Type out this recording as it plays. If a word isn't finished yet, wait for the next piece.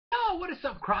Yo, what is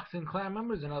up, Crockxen clan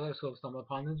members and others who have stumbled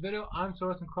upon this video? I'm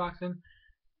SoresanCrockxen.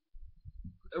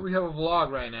 We have a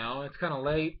vlog right now. It's kind of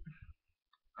late.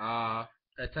 I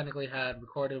technically had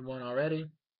recorded one already,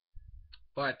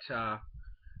 but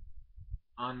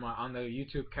on the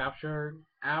YouTube capture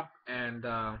app, and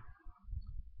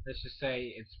let's just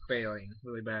say it's failing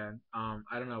really bad. I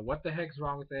don't know what the heck's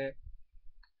wrong with it,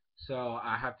 so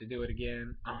I have to do it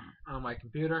again on my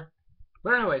computer.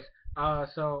 But anyways,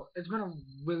 so it's been a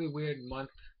really weird month.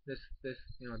 This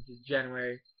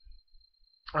January.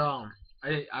 Um,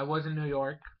 I was in New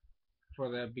York for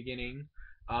the beginning.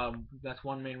 That's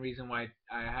one main reason why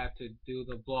I had to do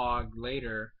the vlog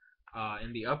later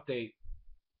in the update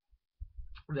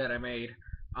that I made.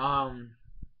 Um,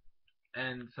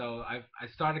 and so I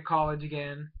started college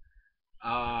again.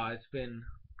 It's been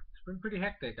pretty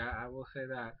hectic. I will say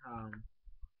that.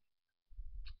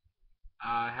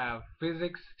 I have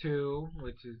physics too,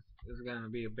 which is gonna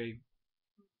be a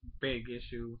big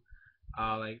issue.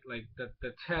 Like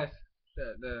the test,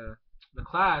 the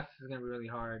class is gonna be really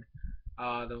hard.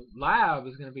 The lab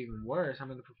is gonna be even worse. I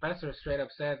mean, the professor straight up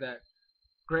said that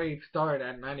grades start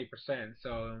at 90%,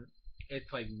 so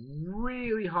it's like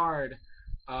really hard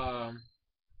um,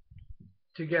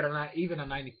 to get even a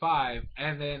 95,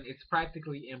 and then it's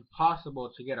practically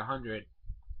impossible to get 100,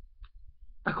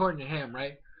 according to him,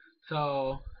 right?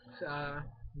 So, uh,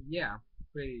 yeah,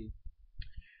 pretty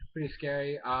pretty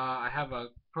scary. I have a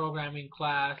programming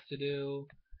class to do,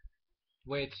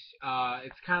 which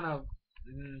it's kind of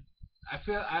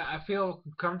I feel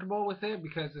comfortable with it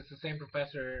because it's the same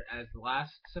professor as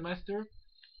last semester,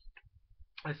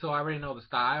 and so I already know the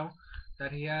style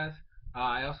that he has.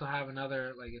 I also have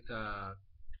another it's a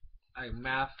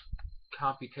math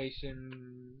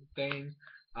computation thing,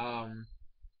 um,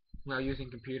 using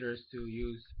computers to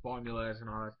use formulas and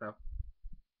all that stuff.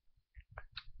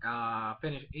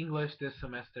 Finished English this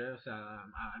semester, so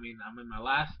I mean I'm in my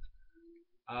last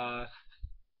uh,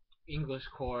 English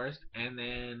course, and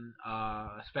then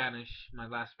Spanish, my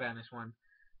last Spanish one.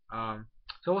 Um,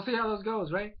 so we'll see how those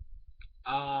goes, right?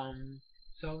 Um,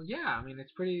 so yeah, I mean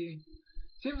it's pretty.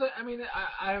 Seems like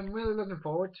I'm really looking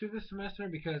forward to this semester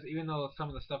because even though some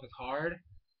of the stuff is hard,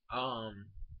 um,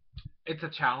 it's a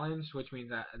challenge, which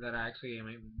means that I actually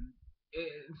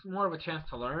it's more of a chance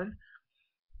to learn.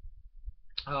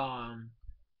 Um,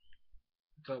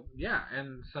 so yeah,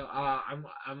 and so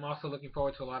I'm also looking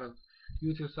forward to a lot of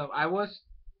YouTube stuff. I was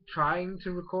trying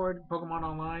to record Pokemon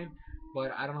Online,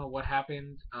 but I don't know what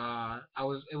happened.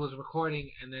 It was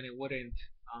recording and then it wouldn't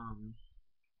um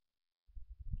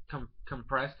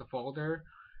compress the folder,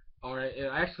 or it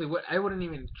actually I wouldn't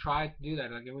even try to do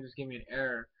that. Like it would just give me an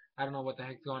error. I don't know what the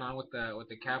heck's going on with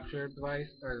the capture device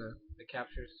or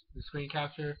the screen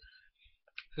capture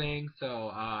thing. So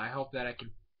I hope that I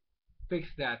can fix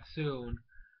that soon.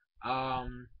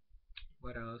 Um,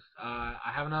 what else?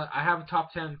 I have a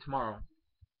top 10 tomorrow.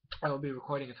 I will be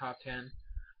recording a top 10.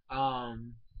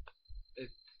 Um,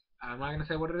 it's I'm not gonna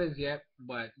say what it is yet,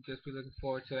 but just be looking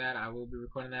forward to that. I will be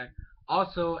recording that.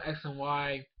 Also, X and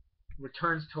Y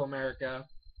returns to America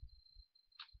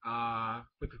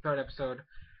with the third episode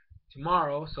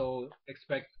tomorrow, so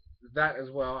expect that as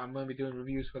well. I'm gonna be doing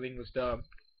reviews for the English dub.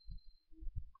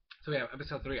 So yeah,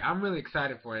 episode 3. I'm really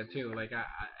excited for it too.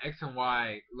 X and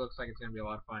Y looks like it's gonna be a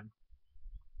lot of fun.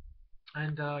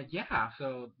 And yeah,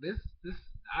 so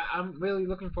I'm really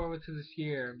looking forward to this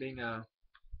year being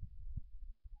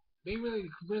really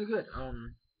good.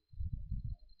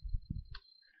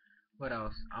 What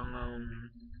else?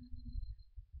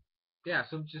 Yeah,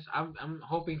 so just I'm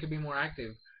hoping to be more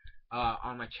active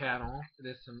on my channel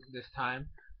this time.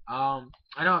 I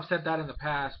know I've said that in the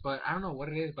past, but I don't know what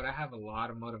it is, but I have a lot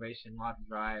of motivation, a lot of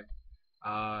drive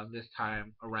this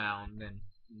time around than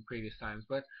in previous times.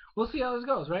 But we'll see how this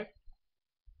goes, right?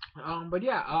 But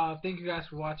yeah, thank you guys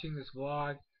for watching this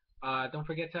vlog. Don't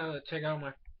forget to check out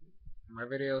my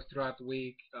videos throughout the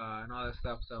week and all that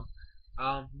stuff. So,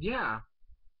 yeah,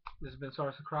 this has been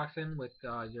SoresanCrockxen with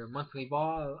your monthly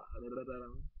vlog.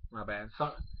 My bad.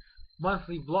 So,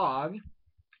 monthly vlog.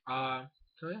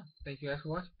 So yeah, thank you guys for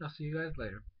watching. I'll see you guys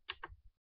later.